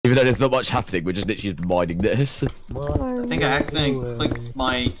Even though there's not much happening, we're just literally mining this. I think I accidentally clicked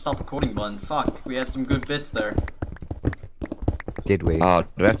my stop recording button. Fuck, we had some good bits there. Did we? Do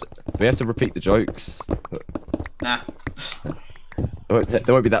we have to repeat the jokes? Nah. They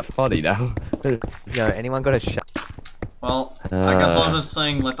won't be that funny now. Yo, anyone got a shot? Well, I guess I'll just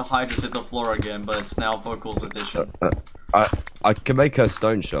sing Let the Hydras Hit the Floor again, but it's now vocals edition. I can make a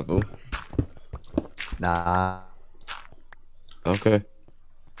stone shovel. Nah. Okay.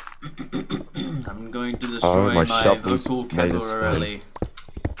 I'm going to destroy my vocal temporarily.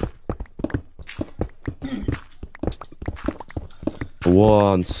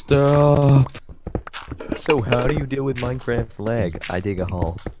 One stop. So how do you deal with Minecraft lag? I dig a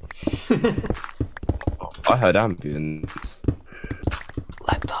hole. I heard ambulance.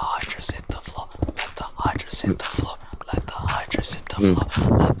 Let the hydras hit the floor. Let the hydras hit the floor. Let the hydras hit the floor.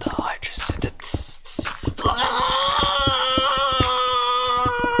 Let the hydras hit the floor.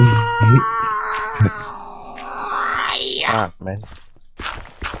 Ah, man.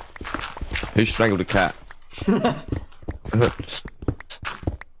 Who strangled a cat?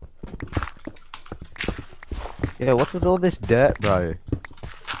 Yeah, what's with all this dirt, bro?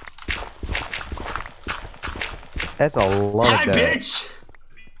 That's a lot of dirt. Bitch!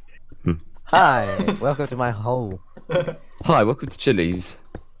 Hi, welcome to my hole. Hi, welcome to Chili's.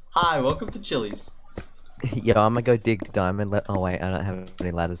 Hi, welcome to Chili's. Yo, I'm gonna go dig the diamond. Oh wait, I don't have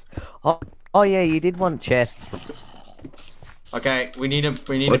any ladders. Oh yeah, you did want chests. Okay, we need to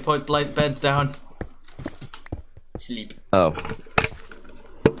put beds down. Sleep. Oh.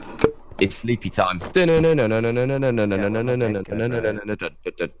 It's sleepy time.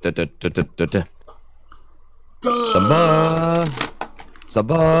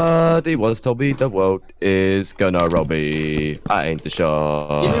 Somebody once told me the world is gonna roll me. I ain't the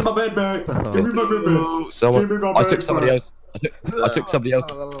show. Give me my bed back. Give me my bed back. Someone, I took somebody else. I took somebody else.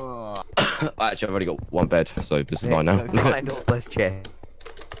 Actually, I've only got one bed, so this is mine now. Find all those chests.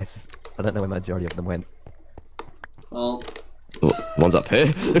 I don't know where the majority of them went. Well, one's up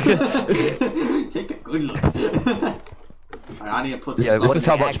here. take a good look. Alright, I need to put this. Yeah, this is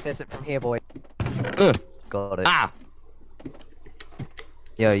how much. Access it from here, boy. Got it. Ah!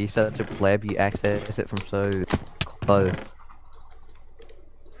 Yo, you such a pleb. You access it from so close.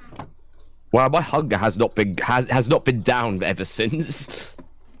 Wow, my hunger has not been down ever since.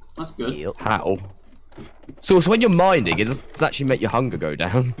 That's good. Yep. How? So when you're mining, it doesn't actually make your hunger go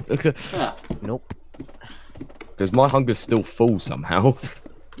down. Yeah. Nope. Because my hunger's still full somehow.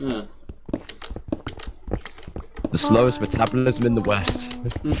 Yeah. The slowest metabolism in the West.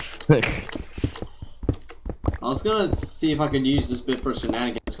 I was gonna see if I could use this bit for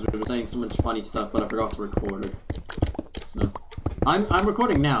shenanigans because we've been saying so much funny stuff, but I forgot to record it. So I'm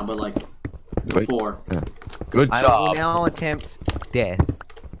recording now, but like before. Yeah. Good I job. will now attempt death.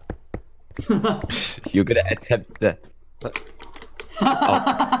 You're gonna attempt death.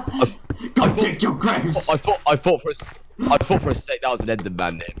 Go dig your graves. I thought for a sec that was an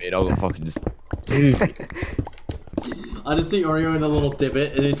Enderman near me, and I was fucking just. I just see Oreo in a little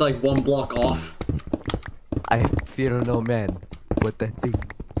divot, and he's like one block off. I fear no man. What the thing?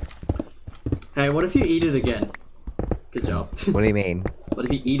 Hey, what if you eat it again? Good job. What do you mean? What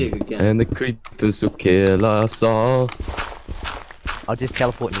if you eat it again? And the creepers will kill us all. I'll just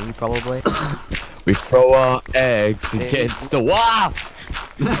teleport near you, probably. We throw our eggs against the wall.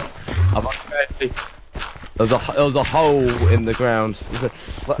 I'm ready. There was a hole in the ground.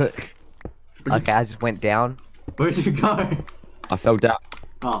 Okay, I just went down. Where'd you go? I fell down.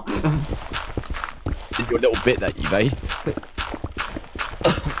 Oh. Did your little bit that you made.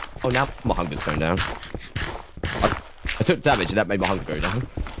 Oh, now my hunger's going down. I took damage and that made my hunger go down.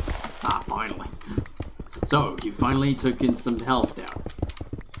 Ah, finally. So, you finally took in some health down.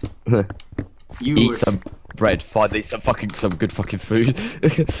 You Eat some bread, finally some good fucking food.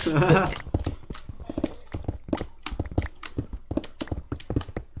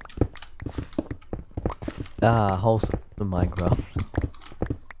 Ah, wholesome Minecraft.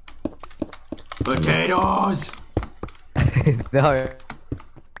 Potatoes! No.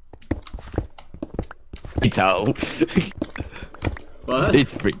 Potato. What?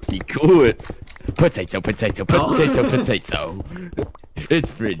 It's pretty cool. Potato. Potato.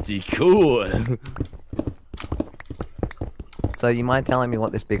 It's pretty cool. So you mind telling me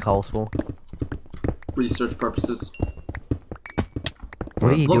what this big hole's for? Research purposes.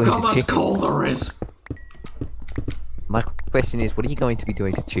 What are you Look doing how to much chickens? coal there is! My question is, what are you going to be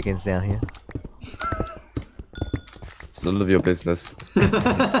doing to chickens down here? It's none of your business.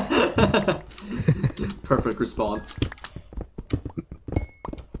 Perfect response. Time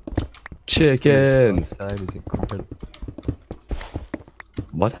Chickens. is incredible.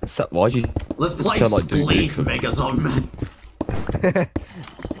 Why'd you? Let's play sound like Spleef, Megazombieman.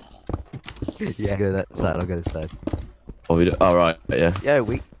 Yeah, go that side. I'll go this side. Oh, we do. All right. Yeah. Yeah,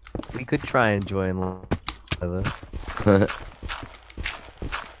 we could try and join together.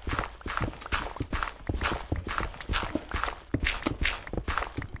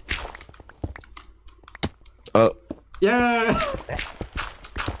 Oh. Yeah.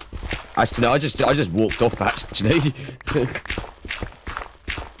 Actually, no. I just walked off. Actually,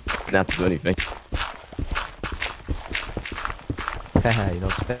 didn't have to do anything. Haha, you're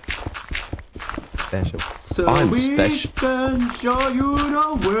not special. So I'm we special. can show you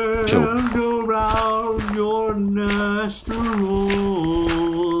the world around your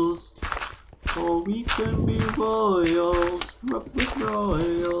nostrils. Or we can be royals, public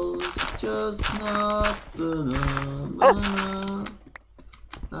royals, just not the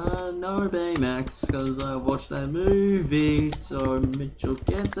I know Baymax, cause I watched that movie, so Mitchell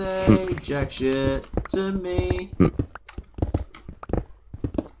can say jack shit to me.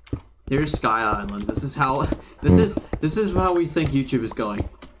 Here's Sky Island. This is how this is how we think YouTube is going.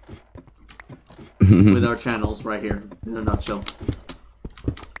 With our channels right here, in a nutshell.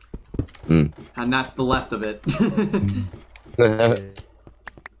 And that's the left of it.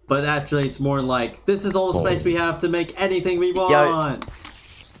 But actually it's more like, this is all the space we have to make anything we want.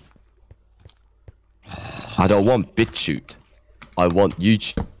 I don't want BitChute. I want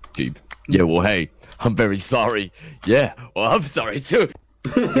YouTube. Yeah, well, hey, I'm very sorry. Yeah, well, I'm sorry too.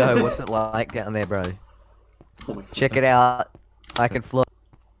 Yo, what's it like down there, bro? Oh Check it out. I can float.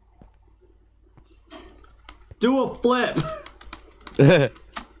 Do a flip!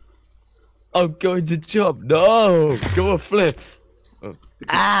 I'm going to jump. No, go a flip. Oh.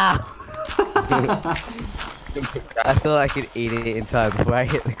 Ow! I thought I could eat it in time before I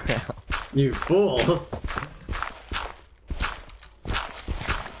hit the ground. You fool!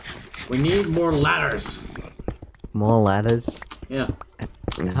 We need more ladders. More ladders? Yeah.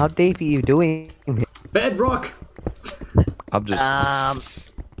 How deep are you doing? Bedrock! I'm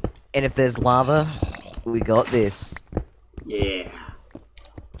just. And if there's lava, we got this. Yeah.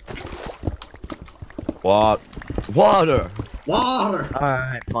 What? Water. Water!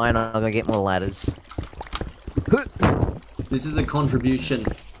 Alright, fine, I'll go get more ladders. This is a contribution.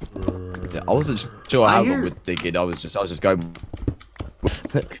 Yeah, I wasn't sure how I hear- long we'd dig it. I was just going.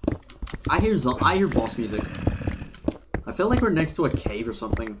 I hear boss music. I feel like we're next to a cave or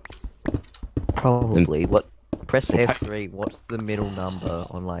something. Probably. What? Press F3. What's the middle number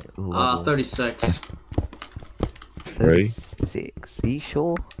on like level? 36. 36. Are you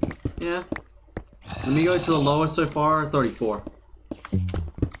sure? Yeah. Let me go to the lowest so far, 34.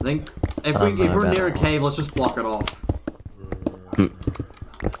 I think if we're near a cave, let's just block it off.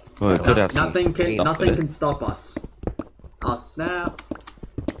 Well, it could have some Nothing stuff can in it. stop us. Oh snap!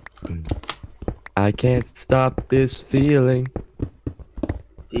 I can't stop this feeling.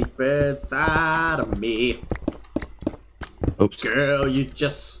 Deep inside of me. Oops. Girl, you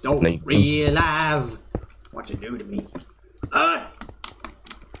just don't Nathan. realize what you do to me.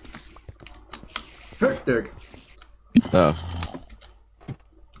 Hurt dig. Oh.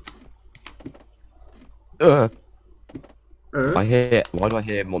 Why do I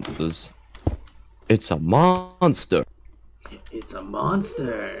hear monsters? It's a monster. It's a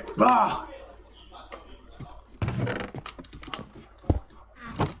monster. Ah!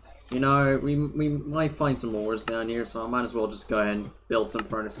 You know, we might find some ores down here, so I might as well just go ahead and build some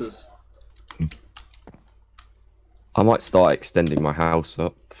furnaces. I might start extending my house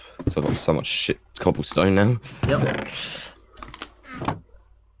up. So I've got so much shit cobblestone now. Yep.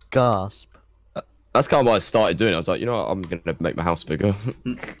 Gasp. That's kind of what I started doing. I was like, you know what, I'm gonna make my house bigger.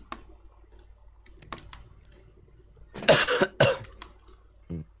 Okay.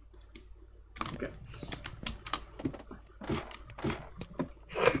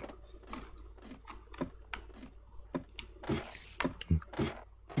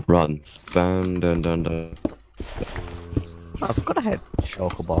 Run. Dun dun dun dun. I forgot I had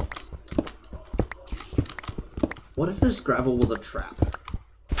shulker box. What if this gravel was a trap?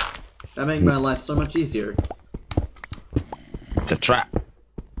 That'd make my life so much easier. It's a trap.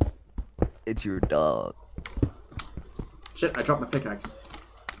 It's your dog. Shit, I dropped my pickaxe.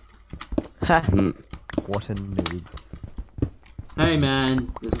 Ha! What a noob. Hey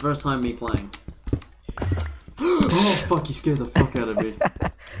man, this is the first time me playing. Oh fuck, you scared the fuck out of me.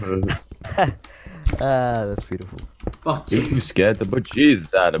 That's beautiful. Fuck you. You scared the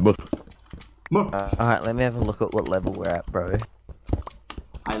bejesus out of me. Alright, let me have a look at what level we're at, bro.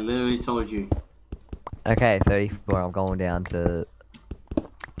 I literally told you. Okay, 34, I'm going down to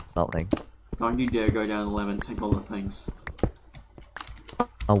something. Don't you dare go down 11, take all the things.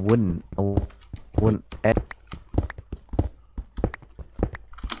 I wouldn't.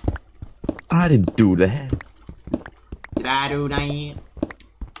 I didn't do that. Did I do that?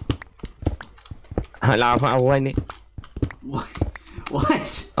 I went it. What?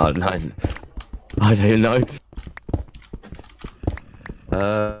 What? Oh no. I don't know.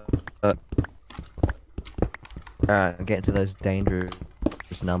 Alright, get to those dangerous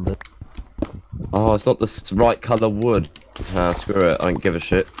numbers. Oh, it's not the right colour wood. Screw it. I don't give a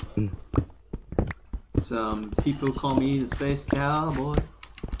shit. Some people call me the space cowboy.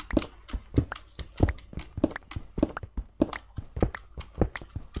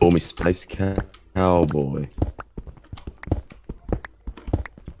 Call me space cowboy.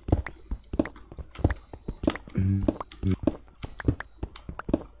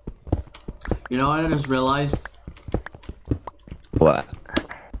 You know what I just realized? What?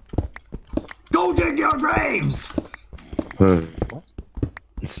 Go dig your graves! What?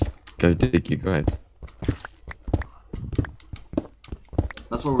 Let's go dig your graves.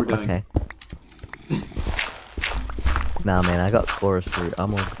 That's what we're doing. Okay. Nah, man, I got chorus fruit.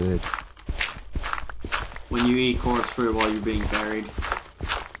 I'm all good. When you eat chorus fruit while you're being buried.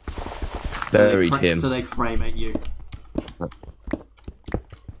 Buried him. So they frame at you.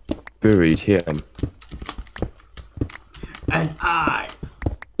 Buried him. And I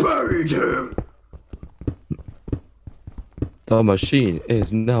buried him! The machine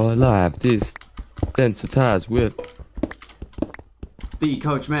is now alive. Desensitized with. The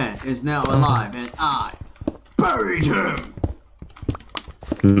coachman is now alive and I buried him!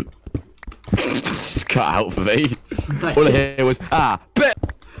 Just cut out for me. All I hear was, bet!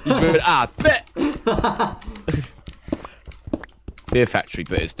 You just went, bet! Fear Factory,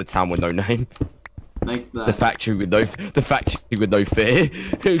 but it's the town with no name. Like that. The factory with no fear.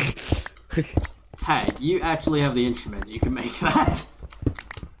 Hey, you actually have the instruments, you can make that.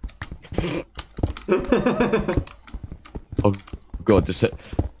 Oh god, just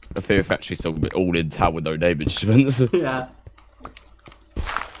a Fear Factory song, but all in town with no name instruments. Yeah.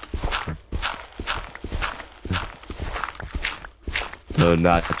 The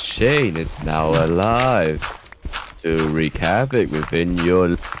night chain is now alive to wreak havoc within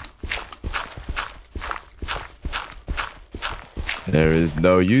your. There is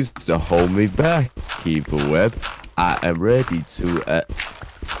no use to hold me back, Evil Web. I am ready to.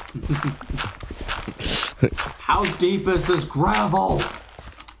 How deep is this gravel?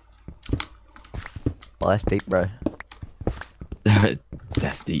 Well, that's deep, bro.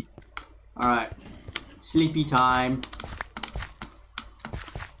 That's deep. Alright. Sleepy time.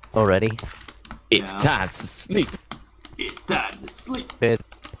 Already? It's Yeah. time to sleep. It's time to sleep. Bed.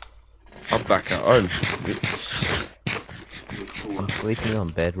 I'm back at home. I'm sleeping on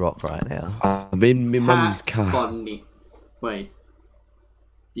bedrock right now. I'm in my mum's car. Bunny. Wait.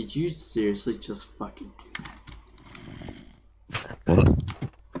 Did you seriously just fucking do that? What?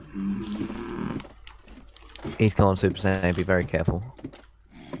 He's gone Super Saiyan, be very careful.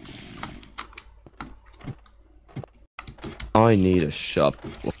 I need a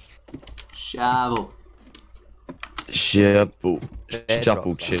shovel. Shovel. Shovel. Bedrock,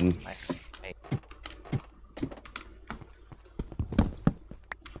 Shovel chin.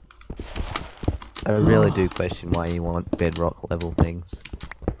 I really do question why you want bedrock level things.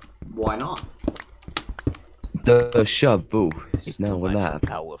 Why not? The shovel is now alive.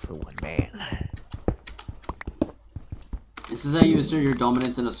 Power for one man. This is how you assert your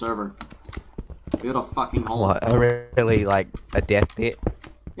dominance in a server. Build a fucking hole. What, really like a death pit?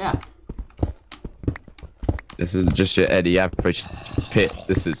 Yeah. This isn't just your Eddie average pit.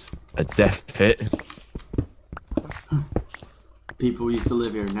 This is a death pit. People used to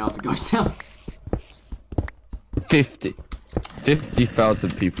live here, now it's a ghost town.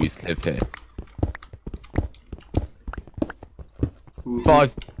 50,000 people used to live here. Ooh.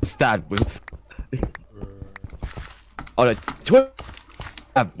 5 stabbed with. Oh no, 12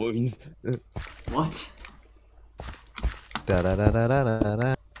 stab wounds. What? Da da da da da da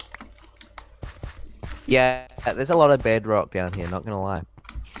da. Yeah, there's a lot of bedrock down here, not gonna lie.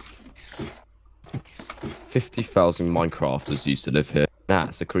 50,000 Minecrafters used to live here. Nah,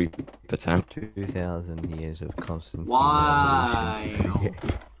 it's a creeper town. 2,000 years of constant. Why?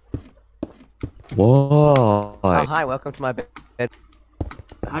 Why? Oh, hi, welcome to my bed.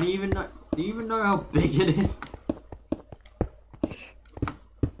 How do you even know? Do you even know how big it is?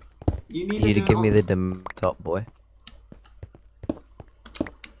 You need, You need to do give me all- the top, boy.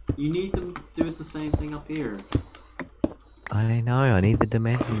 You need to do it the same thing up here. I know, I need the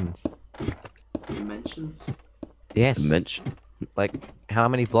dimensions. Dimensions? Yes. Dimension. Like, how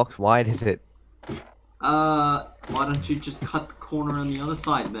many blocks wide is it? Why don't you just cut the corner on the other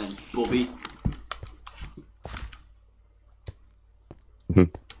side then, Bobby? Why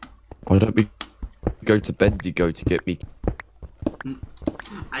don't we go to Bendigo to get me?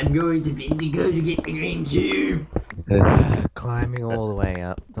 I'm going to Bendigo to get the green cube. Climbing all the way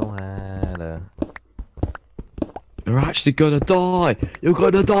up the ladder. You're actually gonna die. You're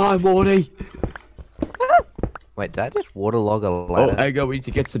gonna die, Morty. Wait, did I just waterlog a Oh, ladder? hang on, we need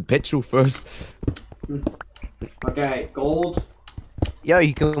to get some petrol first. Okay, gold. Yo,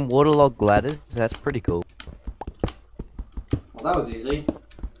 you can waterlog ladders? That's pretty cool. Well, that was easy.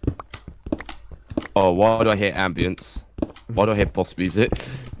 Oh, why do I hear ambience? Why do I hear boss music?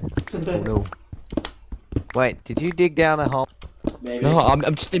 Oh no. Wait, did you dig down a hole? Maybe. No,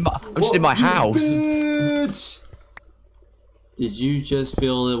 I'm just in my house. Bitch! Did you just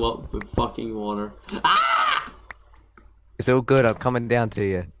fill it up with fucking water? Ah! It's all good, I'm coming down to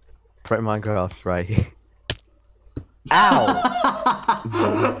you. Pro Minecraft's right here. Ow!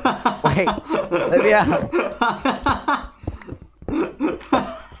 Wait, let me out.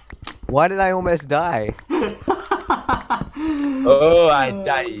 Why did I almost die? Oh, I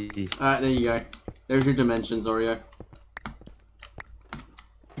died. Alright, there you go. There's your dimensions, Oreo.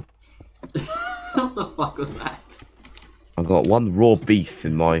 What the fuck was that? I got one raw beef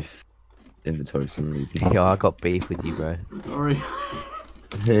in my inventory for some reason. Yo, I got beef with you, bro. Oreo.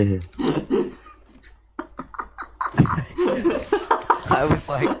 I was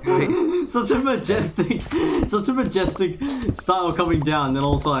like, doing... such a majestic style coming down, then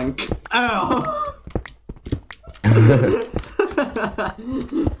all of a sudden, ow!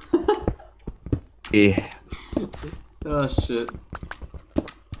 Yeah. Oh shit.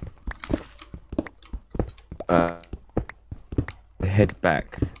 Head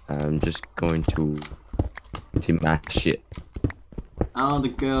back. I'm just going to mash it. All the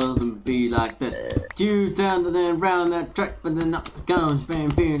girls would be like this. Do down and then round that track, but then up the guns,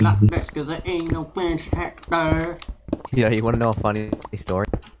 feel like this, cause there ain't no plans to hack there. Yeah, you wanna know a funny story?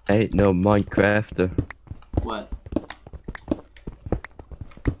 Ain't no Minecrafter. What?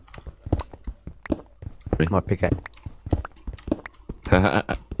 My pickaxe. What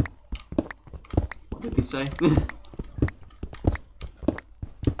did he say?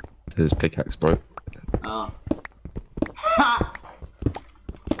 His pickaxe broke. Oh. Ha!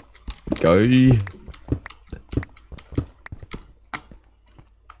 Go.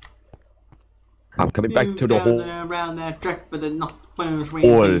 I'm coming back to the hole. Around that track, but then not the plans,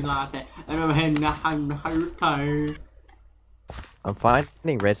 Oil. like that. And I'm heading home. I'm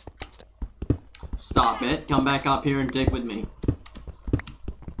finding red. Stop it. Come back up here and dig with me.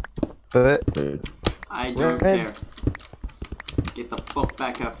 But I don't Red. care. Get the fuck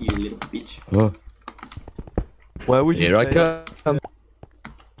back up, you little bitch. Oh, where would you here I say come.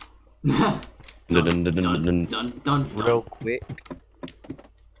 dun, Dun, dun, dun, dun, dun. dun, dun, dun. real quick?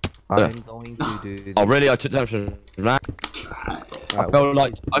 I'm going to do this. Oh really? I took damage from that. I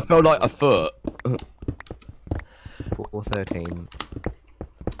felt like a foot. 413.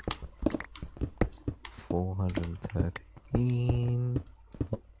 413.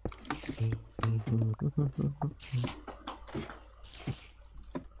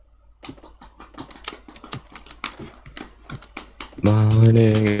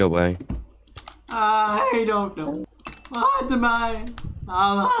 Mining away. I don't know. What am I?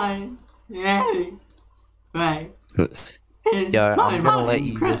 Yeah. Right. Yo, I'm gonna let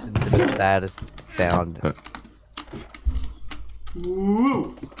you listen to the saddest sound.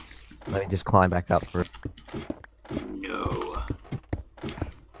 Woo. Let me just climb back up for it. No.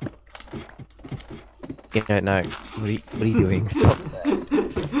 Yeah, no. What are you doing? Stop that.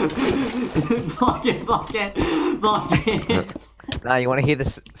 Block it, block it, block it. No, you wanna hear the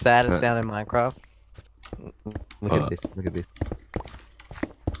saddest sound in Minecraft? Look at this, look at this.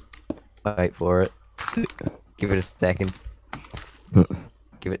 Wait for it. Give it a second.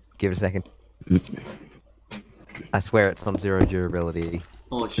 Give it a second. I swear it's on 0 durability.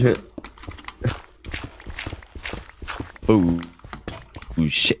 Oh shit. Ooh. Ooh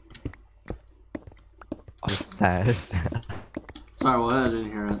shit. The saddest sound. Sorry, what? I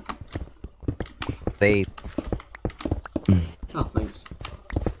didn't hear it. They. Oh, thanks.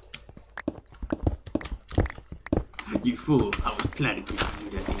 You fool! I was planning for you to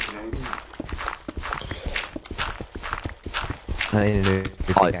do that entire time. I need to do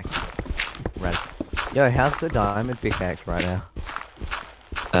pickaxe. Right. Yo, how's the diamond pickaxe right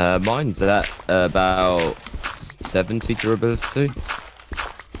now? Mine's at about 70 durability.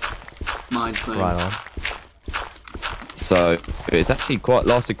 Mine's same. Right on. So it's actually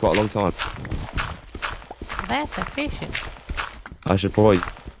lasted quite a long time. That's efficient. I should probably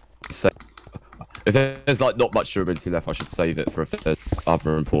say If there's like not much durability left, I should save it for if there's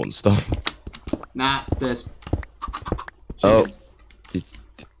other important stuff. Nah, this. Oh, Chicken.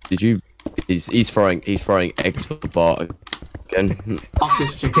 did you? He's throwing eggs for the bar again. Fuck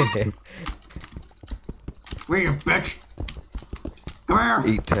this chicken. Where you bitch? Come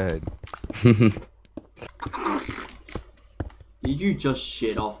here. Eat turd. Did you just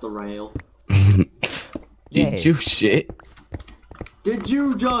shit off the rail? Did you shit? Did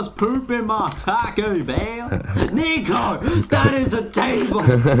you just poop in my Taco Bell? Nico, that is a table!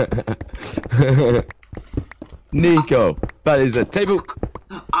 Nico, that is a table.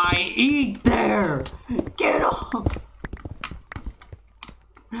 I eat there! Get off!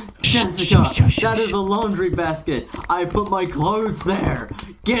 Jessica, that is a laundry basket. I put my clothes there.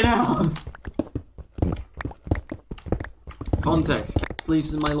 Get out! Context, cat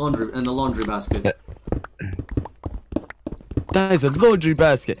sleeps in my the laundry basket. That is a laundry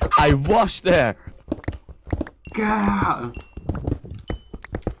basket. I washed there. Get out!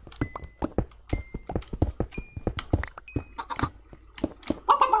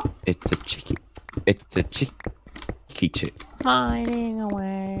 It's a chicky. It's a chicky chick. Hiding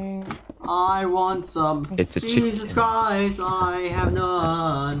away. I want some. It's a Jesus Christ, I have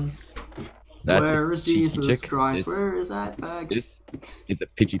none. That's Where a is cheeky Jesus chick. Christ? Where is that bag? This is a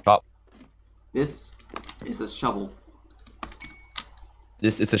Pidgey pop. This is a shovel.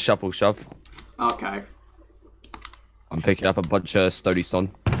 This is a shuffle shove. Okay. I'm picking up a bunch of Stody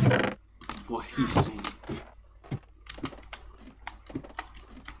Son. What are you saying?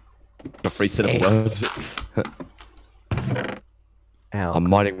 A 3 syllable words. Ow. I'm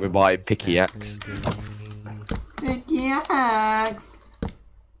mining with my picky axe. Pickaxe!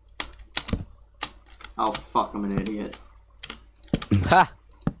 Oh fuck, I'm an idiot. Ha!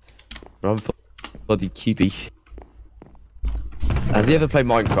 Run for bloody cubey. Has he ever played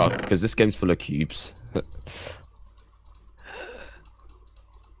Minecraft? Because this game's full of cubes.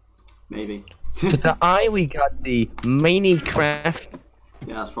 Maybe. Today we got the Minecraft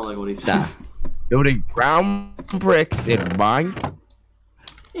Yeah, that's probably what he says. building brown bricks in mine.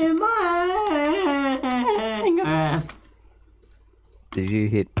 In Minecraft. Did you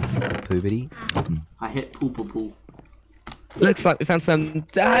hit poobity? I hit Poo Poo Poo. Looks like we found some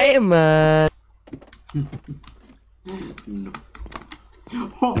diamond. No.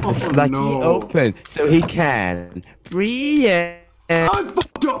 It's like he open so he can breathe. I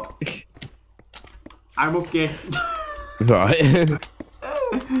fucked up! I'm okay. Right.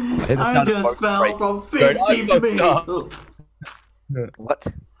 I just fell from 50 meters. What?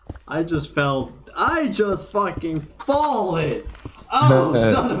 I just fucking fallen. Oh,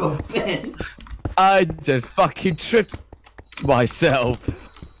 son of a bitch. I just fucking tripped myself.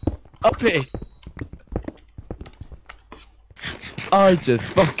 Up it. I just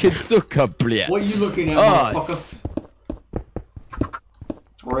fucking suck a blit. What are you looking at, Oh, motherfucker?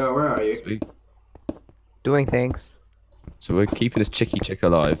 Where are you? Sweet. Doing things. So we're keeping this chicky chick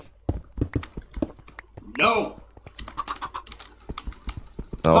alive. No!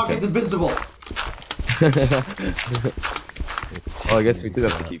 Oh, Fuck, okay. it's invisible! Oh, I guess we do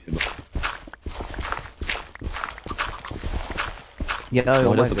have to keep him. You know,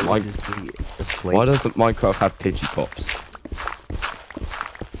 Why doesn't why Minecraft have Pidgey pops?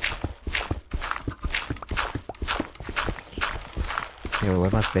 Yeah,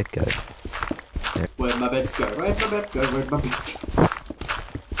 where'd my bed go? Where'd my bed go? Where'd my bed go? Where'd my bed go?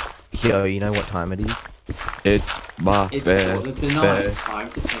 Yo, you know what time it is? It's my It's bed. 8:45.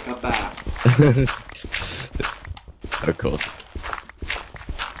 Time to take a bath. Of course.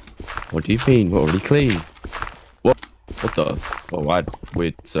 What do you mean? We're already clean. What? What the? Oh, I had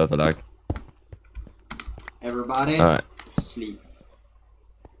weird server lag. Everybody, Alright, sleep.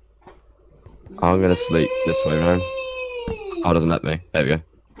 I'm gonna sleep this way, man. Oh, it doesn't let me. There we go.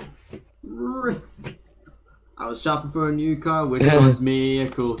 I was shopping for a new car, which wants me a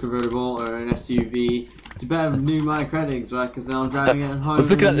cool convertible or an SUV. Too bad I knew my credits, right? Because I'm driving it home. I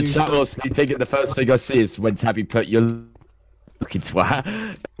was looking at in a the new chat car. while sleeping, and the first thing I see is when Tabby put your fucking twat.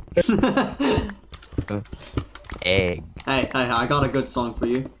 Egg. Hey, I got a good song for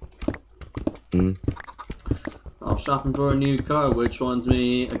you. Mm. I was shopping for a new car, which wants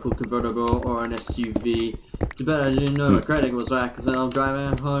me a cool convertible or an SUV. Too bad I didn't know my credit was right, because I'm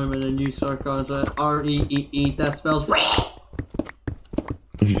driving home in a new car car. R-E-E-E, that spells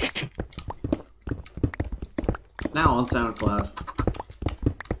now on SoundCloud.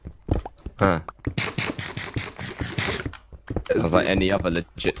 Huh. Sounds like any other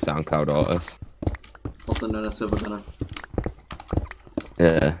legit SoundCloud artist. Also known as Silver Gunner.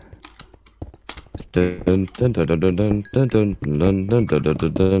 Yeah. That'd be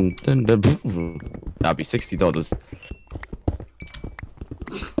 $60.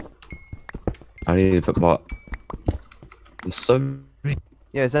 I need to put my. I'm so.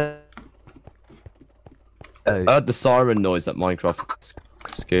 Yeah, is that? I heard the siren noise at Minecraft. It's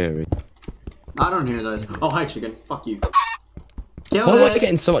scary. I don't hear those. Oh, hi, chicken. Fuck you. Kill Why am I it!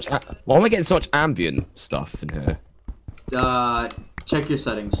 getting so much? Why am I getting so much ambient stuff in here? Check your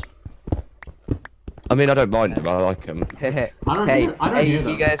settings. I mean, I don't mind them. I like them. Hey, I don't hear you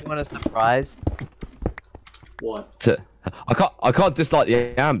them. guys want a surprise? What? I can't dislike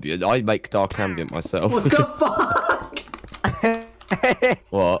the ambient. I make dark ambient myself. What the fuck?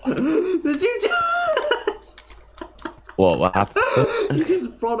 What? Did you just... What happened? You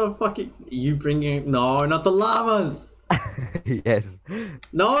just brought a fucking... You bringing... No, not the llamas! Yes.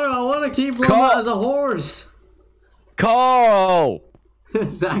 No, I want to keep llama as a horse! Carl!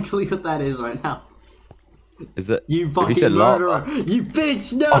 Exactly what that is right now. Is it? You If fucking said murderer! You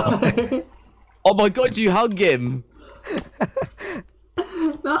bitch, no! Oh my god, you hung him!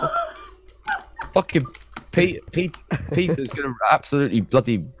 No! Fucking Peter's gonna absolutely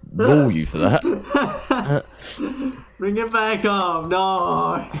bloody maul you for that. Bring it back up,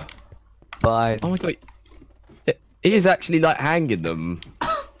 no! Fine. Oh my god. He is actually like hanging them.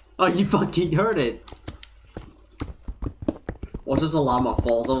 Oh, you fucking heard it! What if the llama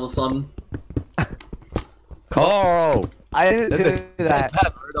falls all of a sudden? Carl! I didn't There's do a that.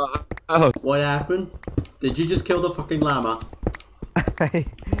 dead llama. What happened? Did you just kill the fucking llama?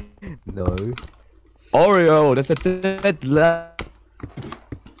 No. Oreo, there's a dead llama.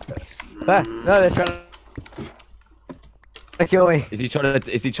 Ah, no, they're trying to kill me. Is he trying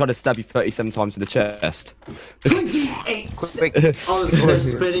to stab you 37 times in the chest? 28! Quick. Oh, they're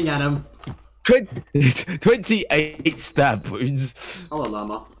spitting at him. 28 stab wounds. Hello,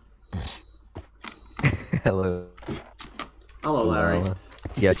 llama. Hello. Hello, Larry.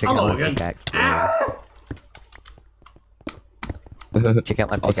 Yeah, check Hello out my again. pickaxe. Check out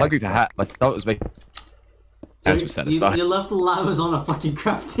my I was pickaxe. hungry for hat. My stomach was making. So Sounds satisfying. you left the llamas on a fucking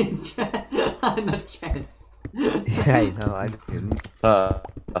crafting in the chest. Hey, no, I didn't.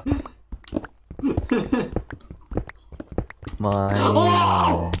 My.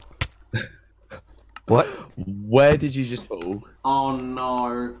 Oh! What? Where did you just fall? Oh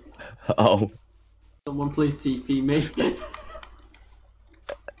no. Oh. Someone please TP me.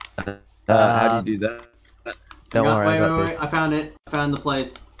 How do you do that? Don't worry, I got wait, this. I found it. I found the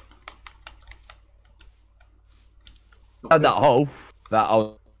place. That hole. That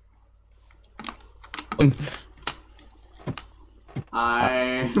hole.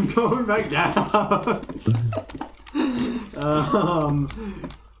 I'm going back down.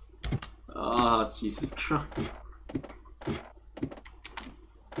 Oh, Jesus Christ.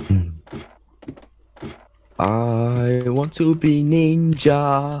 I want to be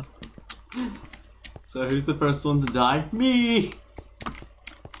ninja. So who's the first one to die? Me!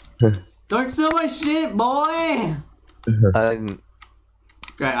 Don't steal my shit, boy!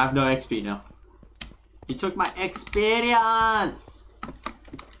 Great, I have no XP now. You took my experience!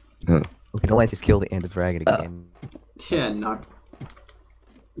 We can always just kill the Ender Dragon again. Yeah, no.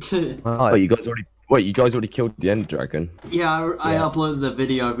 Oh, You guys already killed the End Dragon. Yeah, I uploaded the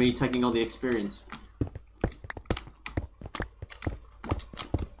video of me taking all the experience.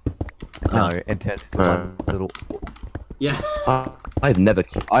 no, intent. One little. Yeah. I've never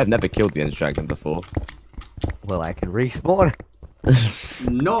killed the End Dragon before. Well, I can respawn.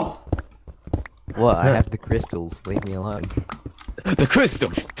 No! What? I have the crystals. Leave me alone. The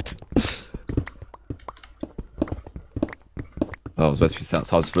crystals. Oh, I was supposed to be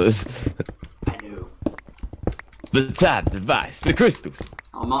South Blues. I knew. The tab device, the crystals.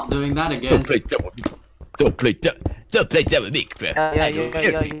 I'm not doing that again. Don't play that with me, bro. I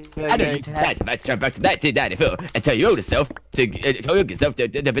know you tab device. Jump back to 1994 and tell your older self to tell yourself to.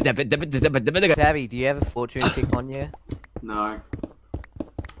 Tabby, do you have a fortune tick on you? No.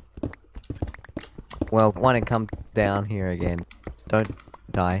 Well, why don't come down here again? Don't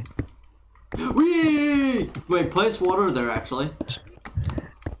die. Whee! Wait, place water there actually.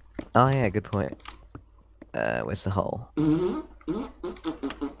 Oh yeah, good point. Where's the hole?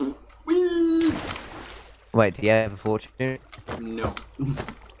 Whee! Wait, do you have a fortune? No.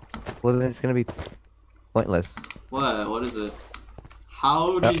 Well, then it's gonna be pointless. What? What is it?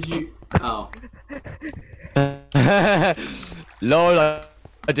 How did you? Oh. Lol, I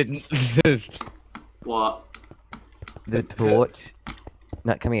didn't. What? The torch.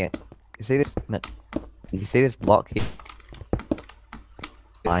 No, come here. You see this? No. You see this block here?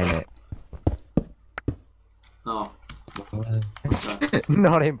 Find it. Oh.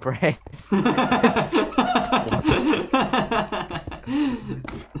 Not impressed.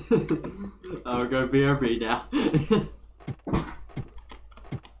 I'll go BRB now.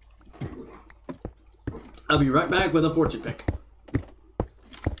 I'll be right back with a fortune pick.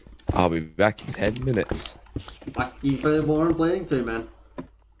 I'll be back in 10 minutes. Fuck you for the more I'm playing too, man.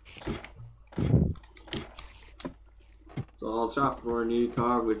 So I'll shop for a new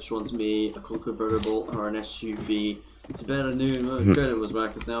car, which wants me a cool convertible or an SUV. To bet a new credit was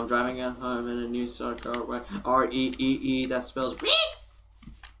back, because now I'm driving at home in a new car. R-E-E-E, that spells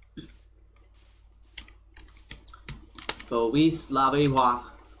Police Laviosa.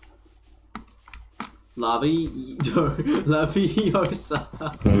 Laviosa.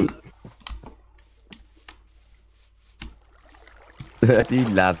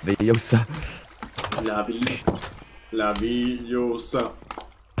 Laviosa. Laviosa.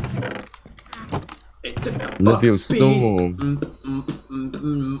 It's hit the Laviosa. bees.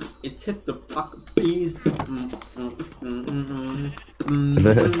 It's hit the fuck bees.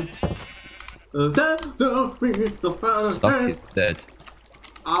 Stuck is dead.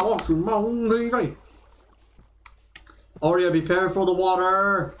 I watch you on TV. Oreo, be prepared for the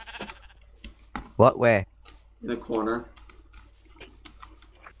water. What? Where? In the corner.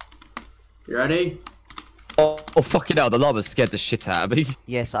 You ready? Oh, fucking hell, the llama scared the shit out of me.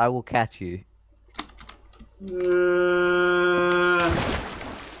 Yes, I will catch you.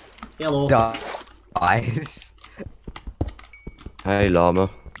 Hello. Guys. Hey, llama.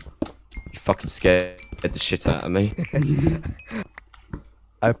 You fucking scared the shit out of me.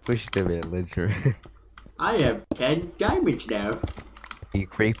 I pushed him in, literally. I have 10 damage now. You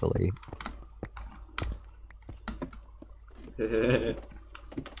creepily. Hey,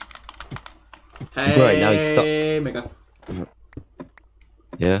 Right, now he's stuck. Mega.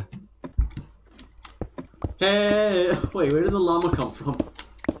 Yeah. Hey, wait, where did the llama come from?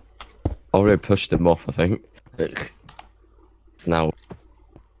 Oreo pushed him off, I think. It's now.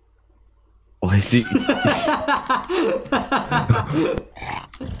 Why is he?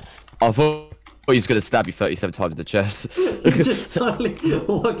 I thought he was going to stab you 37 times in the chest. He just suddenly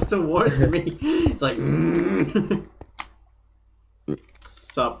walks towards me. It's like,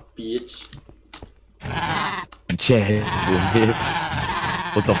 sup, bitch.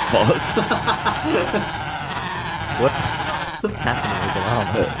 What the fuck? What happened with the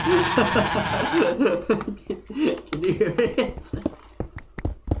llama? Can you hear it?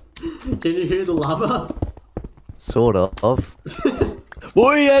 Can you hear the llama? Sort of.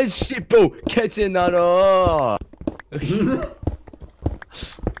 뭐야 씨뽀 캐치나라.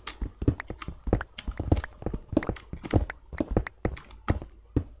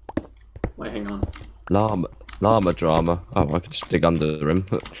 Wait, hang on. Llama drama. Oh, I can just dig under him.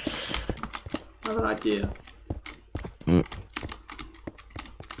 I have an idea.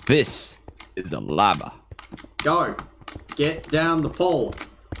 This is a llama. Go! Get down the pole!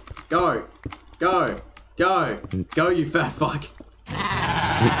 Go! Go! Go! Go, you fat fuck!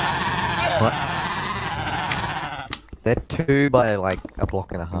 What? They're 2 by like a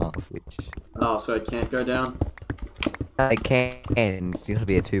block and a half, which Oh, so it can't go down? I can. It's gonna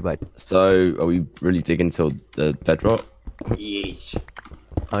be a 2 by. So, are we really digging till the bedrock? Yeesh.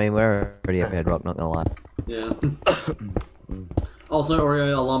 I mean, we're already at bedrock, not gonna lie. Yeah. Also,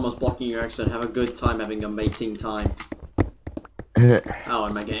 Oreo, a llama's blocking your exit. Have a good time having a mating time. Oh,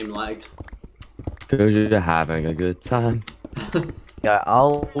 and my game lagged. Cause you're having a good time. Yeah,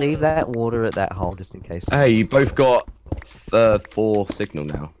 I'll leave that water at that hole just in case. Hey, you both got 4 signal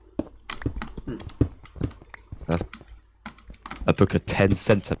now. That's a book of 10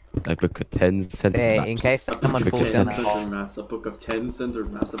 center. A book of 10 center. Hey, maps. in case someone falls 10 down that centered hole. maps, a book of 10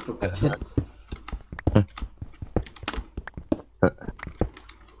 centered maps, a book of 10.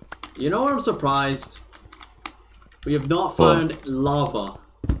 You know what I'm surprised? We have not found lava.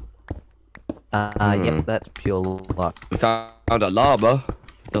 Yep, that's pure luck. We found a llama,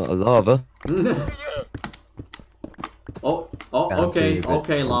 not a lava. Oh, okay,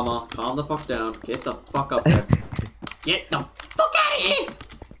 okay, llama. Calm the fuck down. Get the fuck up there. Get the fuck out of here!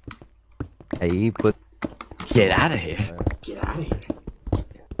 Hey, you put. Get out of here. Get out of here.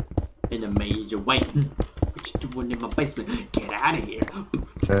 In a major way. What you doing in my basement? Get out of here.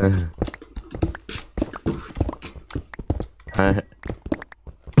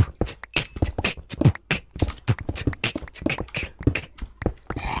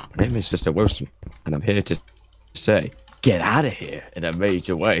 My name is Mr. Wilson, and I'm here to say, get out of here in a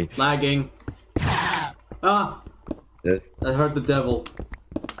major way. Lagging. Ah! Yes. I heard the devil.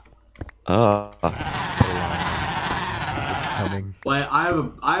 Ah. Coming. Wait, I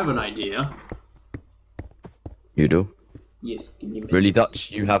have an idea. You do? Yes, give me a minute. Really, Dutch?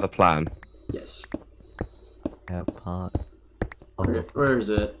 You have a plan? Yes. Have part. Where is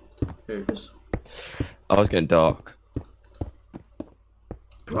it? Here it is. Oh, it's getting dark.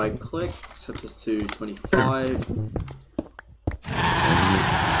 Right click, set this to 25.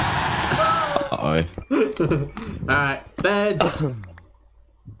 Uh-oh. Alright, beds!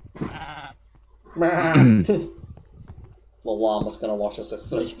 The llama's gonna watch us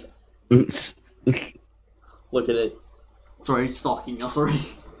asleep. Look at it. It's already stalking us already.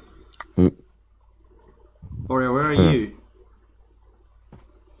 Oreo, where are you?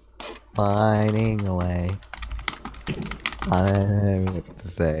 Finding away. I don't know what to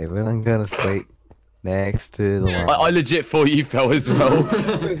say, but I'm gonna sleep next to the llama. I legit thought you fell as well.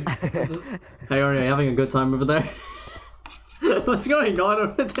 Hey Oreo, you having a good time over there? What's going on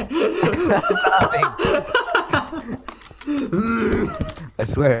over there? I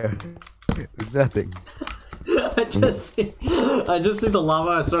swear, there's nothing. I just see the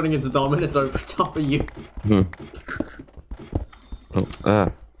lava asserting its dominance over top of you.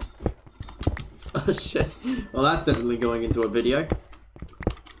 Oh, Oh shit. Well, that's definitely going into a video.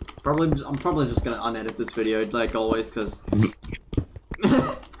 I'm probably just gonna unedit this video like always, cause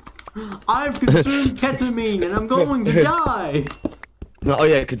I've consumed ketamine and I'm going to die. Oh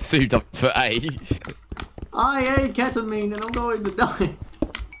yeah, consumed up for 8. I ate ketamine and I'm going to die.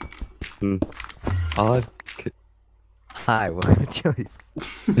 Hi, welcome to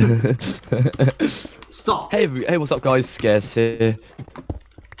Chili's. Stop. Hey, what's up, guys? Scarce here.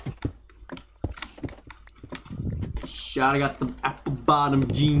 Shot, I got the apple bottom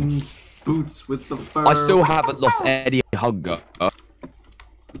jeans, boots with the fur. I still haven't lost any hunger.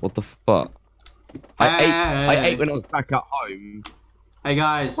 What the fuck? I ate when I was back at home. Hey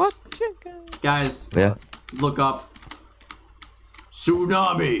guys. What? Guys. Yeah. Look up.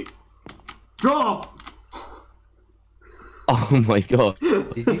 Tsunami. Drop. Oh my god.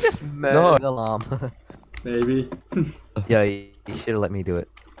 Did you just murder the llama? Maybe. Yo, you should have let me do it.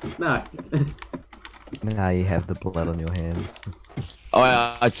 No. Now you have the blood on your hands. Oh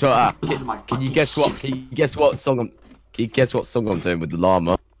yeah, I saw that. Can you guess what? Can you guess what song I'm? Can you guess what song I'm doing with the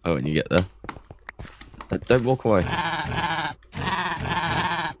llama? Oh, when you get there. Don't walk away. Hi.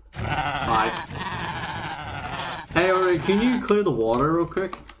 Hey, Ori, can you clear the water real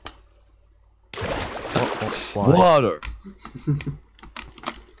quick? Why? Water.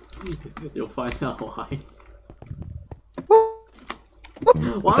 You'll find out why.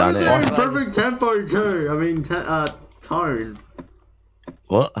 Why Damn is it. there in perfect tempo too? I mean, tone.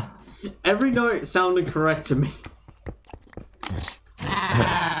 What? Every note sounded correct to me.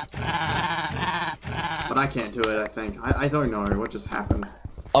 But I can't do it, I think. I don't know what just happened.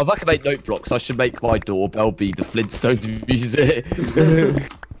 Oh, if I can make note blocks, I should make my doorbell be the Flintstones music.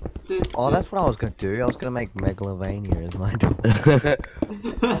 Oh, that's what I was gonna do. I was gonna make Megalovania as my door.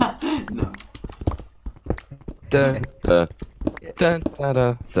 No. Dun, dun, dun, dun,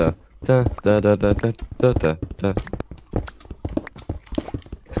 dun, dun, dun, dun, dun, dun, dun, dun, dun.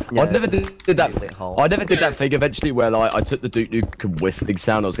 Yeah, I never did that. hole. I never did that thing eventually where like I took the Duke Nukem whistling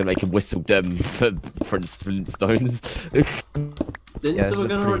sound. I was gonna make him whistle them for Flintstones. Didn't Yeah, Silvergun it's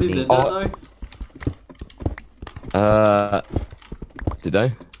pretty already neat. did that though? Did I?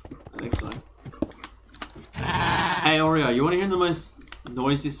 I think so. Hey Oreo, you wanna hear the most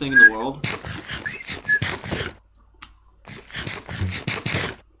noisiest thing in the world?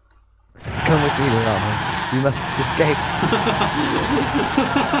 Come with me, llama. You must escape.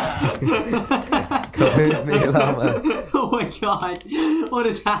 Come with me, llama. Oh my god, what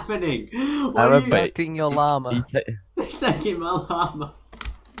is happening? What I'm are you... abducting your llama. They're taking my llama.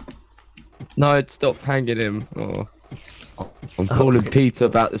 No, stop hanging him. Oh. I'm calling Peter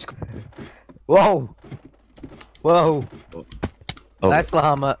about this. Whoa! Whoa! Oh. That's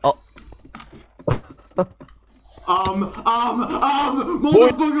llama. Oh.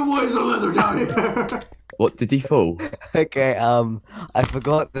 Motherfucker, why is there leather down here? What, did he fall? Okay, I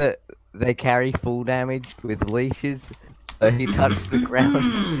forgot that they carry full damage with leashes, so he touched the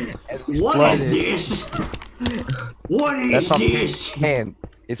ground. And What is this? What is That's my this? pants.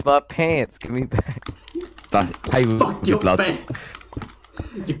 It's my pants. Give me back. Pay with Fuck your your blood. pants.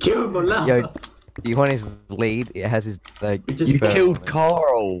 You killed my llama. Yo, you want his lead? It has his like. It just You fell. killed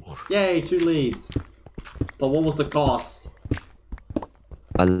Carl. Yay, 2 leads. But what was the cost?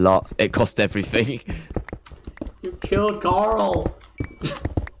 A lot. It cost everything. You killed Carl.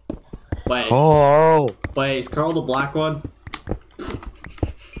 Wait, Carl. wait, is Carl the black one?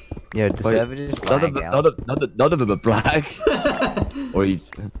 Yo, the Wait, server just None lag of, out. none of them are black. Or you,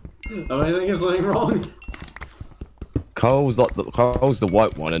 Am I thinking of something wrong? Carl's the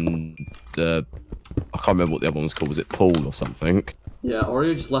white one, and I can't remember what the other one was called. Was it Paul or something? Yeah,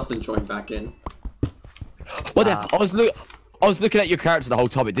 Oreo just left and joined back in. What the? I was looking at your character the whole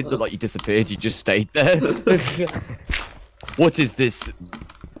time. It didn't look like you disappeared. You just stayed there. What is this?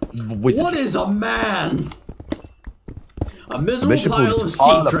 Wizard? What is a man? A miserable pile of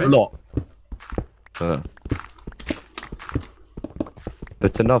secrets.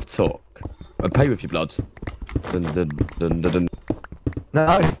 But enough talk. I pay with your blood. Dun, dun, dun, dun, dun.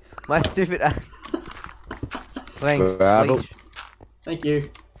 No, my stupid. Thanks, Bravo. please. Thank you.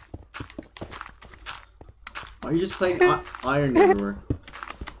 Are you just playing iron everywhere?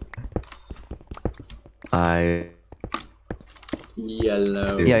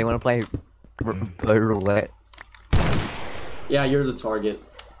 Yellow. Yeah, you want to play roulette? Yeah, you're the target.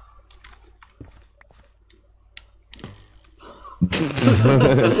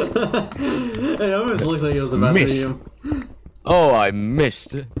 It almost looked like it was about to be him. Oh, I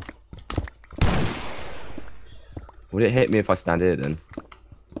missed. Would it hit me if I stand here then?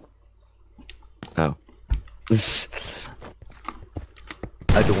 Oh.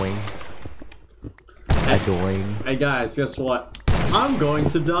 Adoing. Hey guys, guess what? I'm going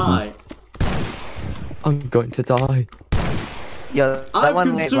to die. I'm going to die. Yeah, that I've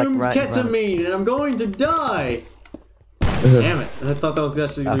one went, consumed like, right in front of- ketamine and I'm going to die. Damn it! I thought that was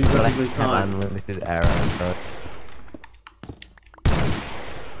actually going to be perfectly timed. Unlimited arrow, bro.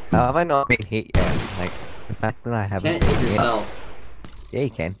 How have I not been hit yet? Like, the fact that I haven't Can't been hit yourself. Yeah, you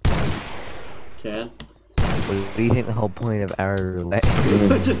can. Can. What do you think the whole point of arrow roulette?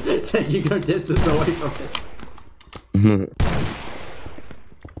 Just take you go distance away from it.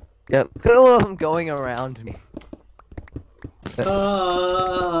 Yeah, look at all of them going around me.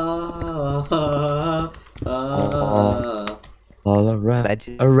 All around,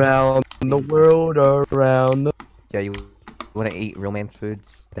 Imagine- around the world, around the... Yeah, you want to eat real man's food?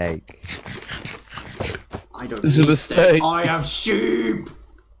 Steak. I don't This is a need steak. mistake. I have sheep.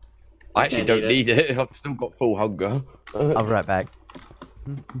 I actually don't need it. I've still got full hunger. I'll be right back.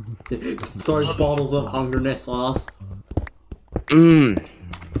 Throws bottles of hungerness on us. Mmm.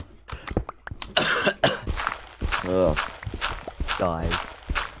 Ugh. Guys.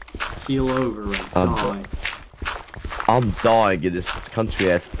 Keel over and die. I'm dying in this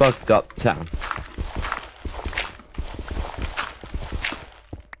country ass fucked up town.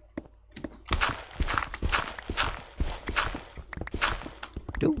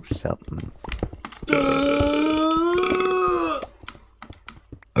 Do something.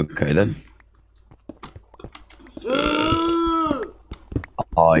 Okay then.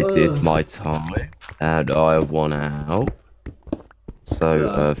 I did my time and I won out.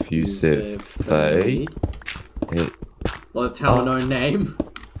 So Fusive Faye. Well, a town unknown name.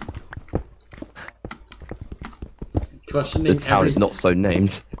 Questioning The town is everything. not so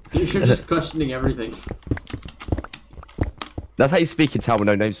named. You're just questioning everything. That's how you speak in town with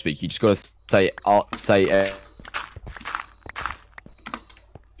no name speak. You just gotta say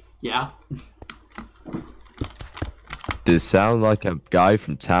Yeah. Does it sound like a guy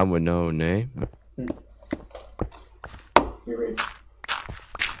from town with no name? You're right.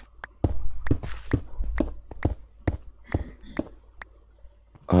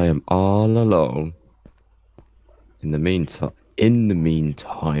 I am all alone. In the meantime,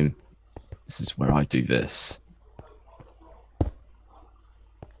 this is where I do this.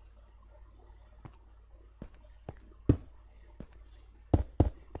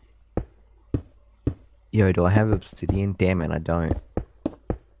 Yo, do I have obsidian? Damn it, I don't.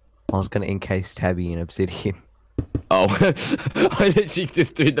 I was gonna encase Tabby in obsidian. Oh, I literally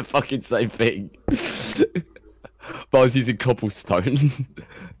just doing the fucking same thing. But I was using cobblestone.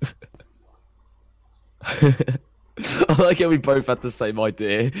 I like how we both had the same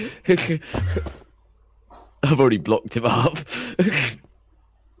idea. I've already blocked him up.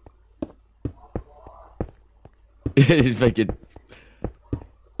 He's making...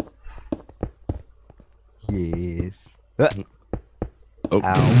 Yes. Oh.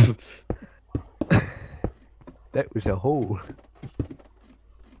 Ow. That was a hole.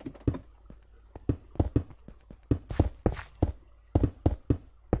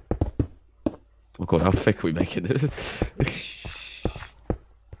 Oh god, how thick are we making it?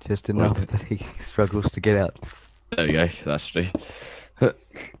 Just enough that he struggles to get out. There we go, that's true. Oh,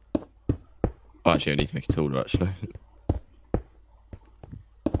 actually, I need to make it taller, actually.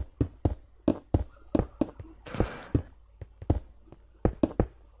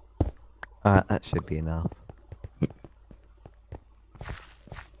 Alright, that should be enough.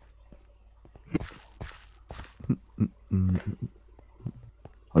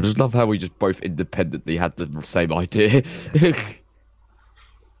 I just love how we just both independently had the same idea.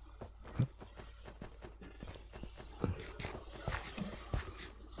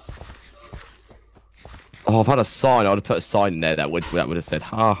 Oh, I've had a sign. I'd have put a sign in there that would have said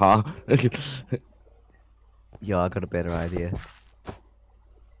ha ha. Yo, I got a better idea.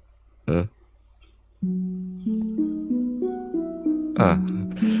 Hey,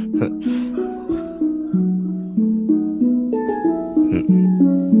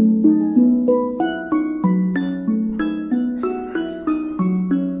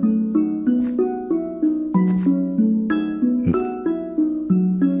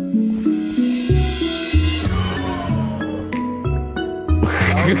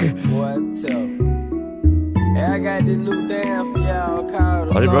 I got this new dance for y'all called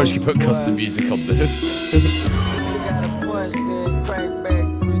I didn't realize you could put custom music on this. You gotta punch, then crank back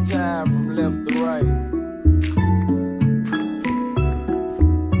 3 times from left to right.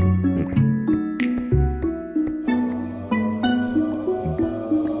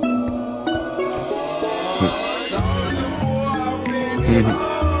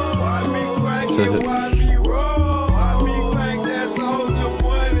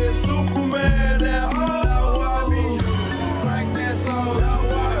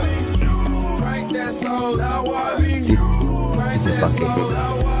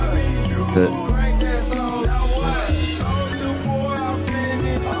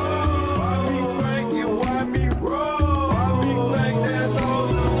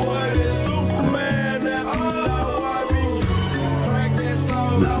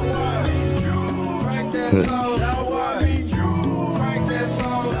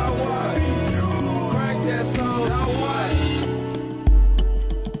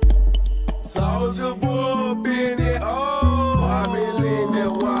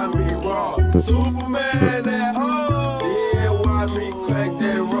 Superman at home, yeah, why me crack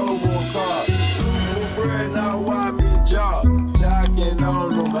that Robocop? Super friend, now why me jocking on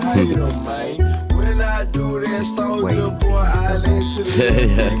them haters, man. When I do that soldier boy, I let you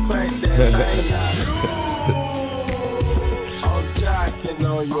crack that thing out. I'm jocking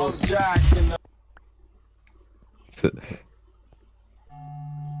on you, I'm jocking on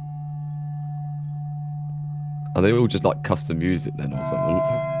Are they all just like custom music then or something?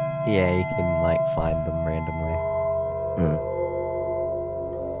 Yeah, you can like find them randomly.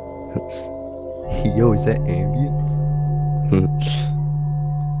 Yo, is that ambient?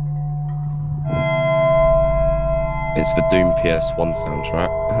 It's the Doom PS1 soundtrack.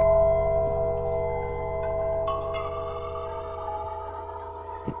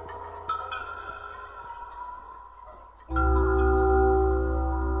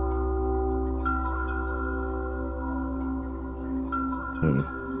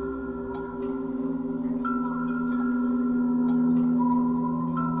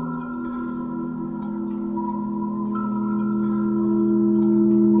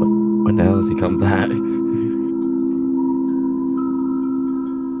 When the hell has he come back?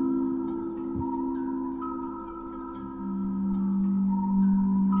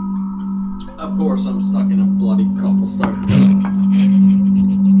 Of course, I'm stuck in a bloody cobblestone.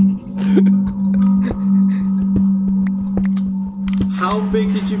 How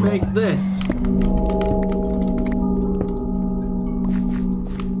big did you make this?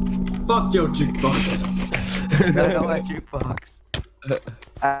 Fuck your jukebox. No, not my jukebox.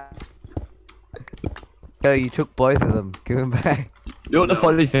 Yo, you took both of them. Give them back. You know what the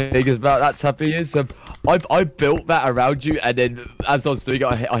funny thing is about that, Tappy, is I built that around you, and then as I was doing it,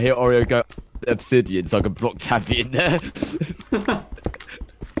 I hear Oreo go obsidian, so I can block Tappy in there.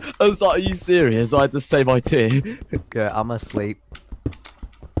 I was like, are you serious? I had the same idea. Yeah, I'm asleep.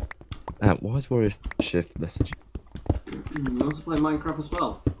 Why is WarriorShift messaging? You want to play Minecraft as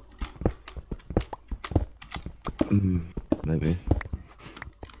well? Maybe.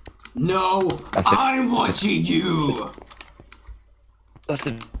 No! I'm watching you! That's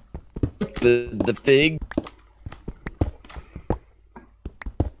the thing.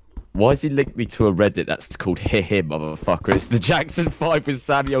 Why has he linked me to a Reddit that's called Hear Him, motherfucker? It's the Jackson 5 with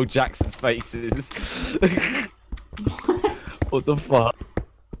Samuel Jackson's faces. What the fuck?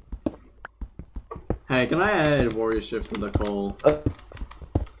 Hey, can I add WarriorShift to the call?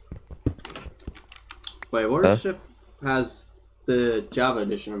 Wait, WarriorShift has the Java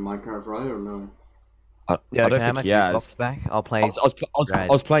edition of Minecraft, right, or no? Yeah, I don't think he has. Back? I'll play. I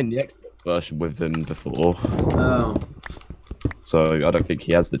was playing the Xbox version with him before. Oh. So I don't think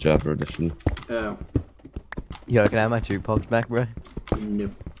he has the Java edition. Oh. Yo, can I have my jukebox back, bro?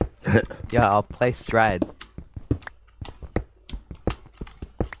 Nope. Yeah, I'll play Strad.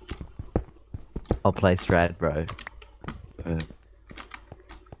 I'll play Strad, bro.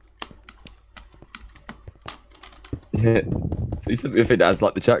 Yeah. So you sent me a thing that has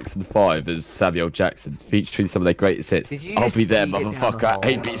like the Jackson 5 as Samuel Jackson featuring some of their greatest hits. I'll be there, motherfucker.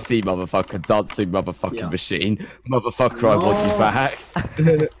 ABC, motherfucker. Dancing motherfucking machine. Motherfucker, I want you back.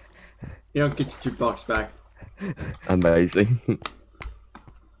 You don't get your jukebox back. Amazing.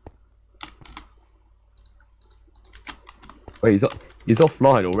 Wait, he's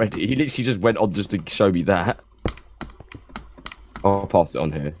offline already. He literally just went on just to show me that. I'll pass it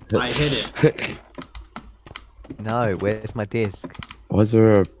on here. I hit it. No, where's my disc? Why is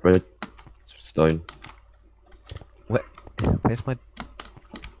there a red stone? Where's my...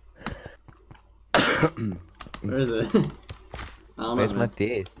 Where is it? I don't Where's know, my man.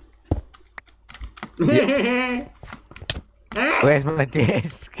 disc? Where's my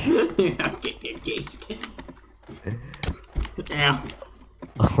disc? Get your disc. Damn.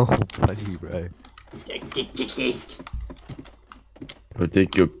 Oh, buddy, bro. Get your disc. I'll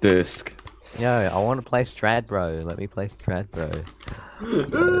dig your disc. Yo, I want to play Strad, bro. Let me play Strad, bro.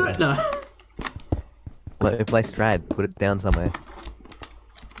 No. Let me play Strad. Put it down somewhere.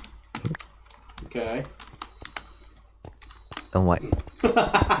 Okay. Oh, wait.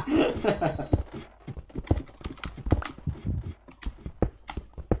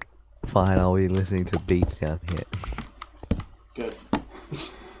 Fine, I'll be listening to beats down here. Good.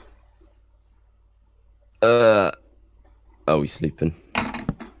 Oh, he's sleeping.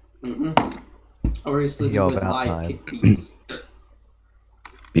 Or he's sleeping Yo, with about high time. kick beats.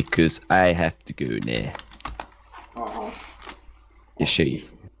 Because I have to go now. Uh-huh. Is she?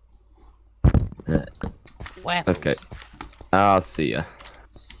 Okay. I'll see ya.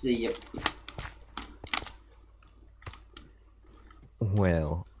 See ya.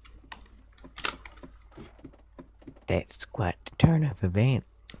 Well, that's quite the turn of event.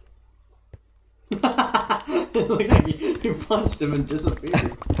 Look like you punched him and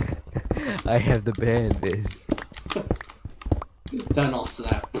disappeared. I have the band, this. Don't all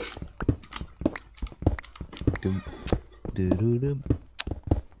snap. Dum, doo-doo-dum,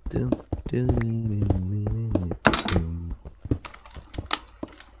 dum, doo-doo-dum.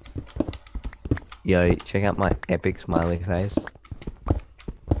 Yo, check out my epic smiley face.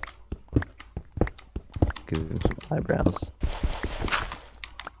 Give him some eyebrows.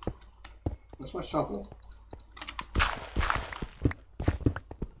 Where's my shovel?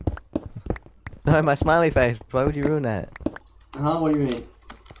 No, my smiley face. Why would you ruin that? Huh? What do you mean?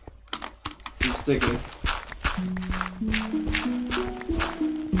 I'm sticking.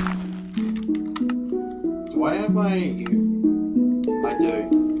 Do I have my... I do.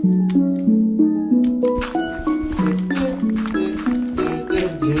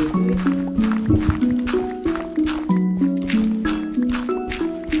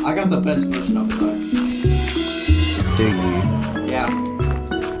 I got the best version of it though. Do you? Yeah.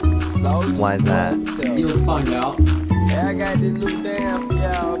 Why is that? You'll find out. Yeah, I got this new dance for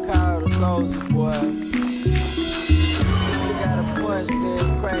y'all called the Soldier Boy. You gotta punch,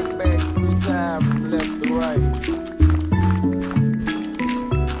 then crank back 3 times from left to right.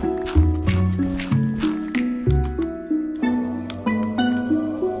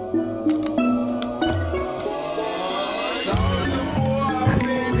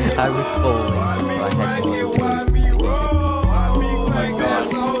 I was falling, so I had to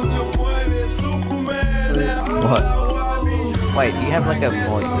What? Wait, do you have like a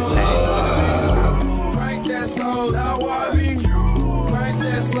mod to change?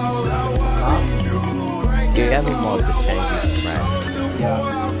 Do you have a mod to change this, right? Yeah.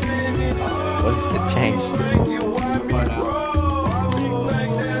 What is it to change to? Find out.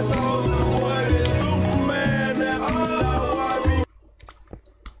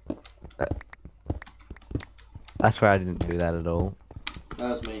 I swear I didn't do that at all. That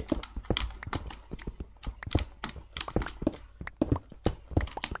was me.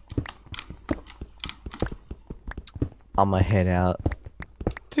 On my head out.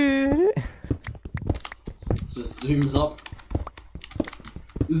 It just zooms up.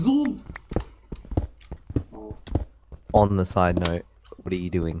 Zoom! Oh, On the side note, what are you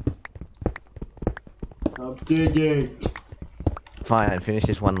doing? I'm digging. Fine, finish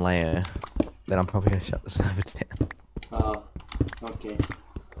this one layer. Then I'm probably gonna shut the server down. Okay.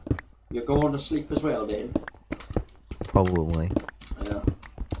 You're going to sleep as well then? Probably. Yeah.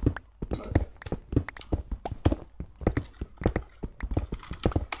 Okay.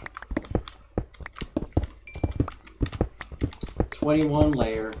 $21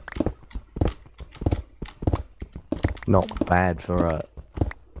 layer. Not bad for a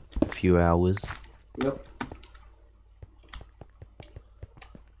few hours. Yep.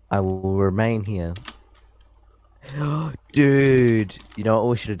 I will remain here. Dude, you know what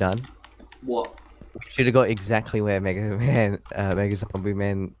we should have done? What? Should have got exactly where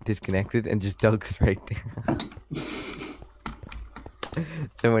Megazombieman disconnected and just dug straight down.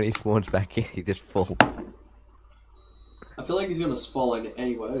 So when he spawns back in, he just falls. I feel like he's gonna fall in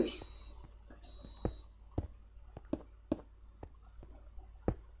anyways.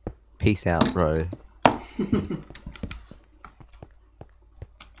 Peace out, bro.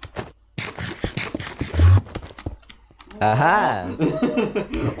 Aha!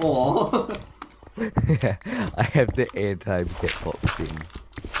 Aww. I have the anti-get box in.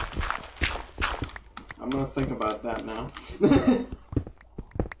 I'm gonna think about that now.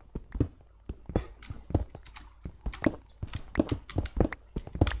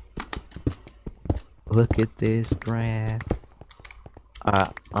 Look at this graph.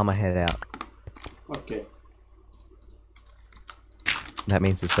 Alright, I'ma head out. Okay. That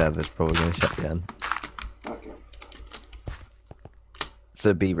means the server's probably gonna shut down. Okay.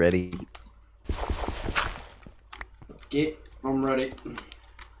 So be ready. Okay, I'm ready.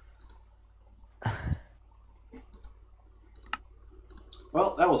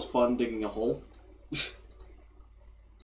 Well, that was fun digging a hole.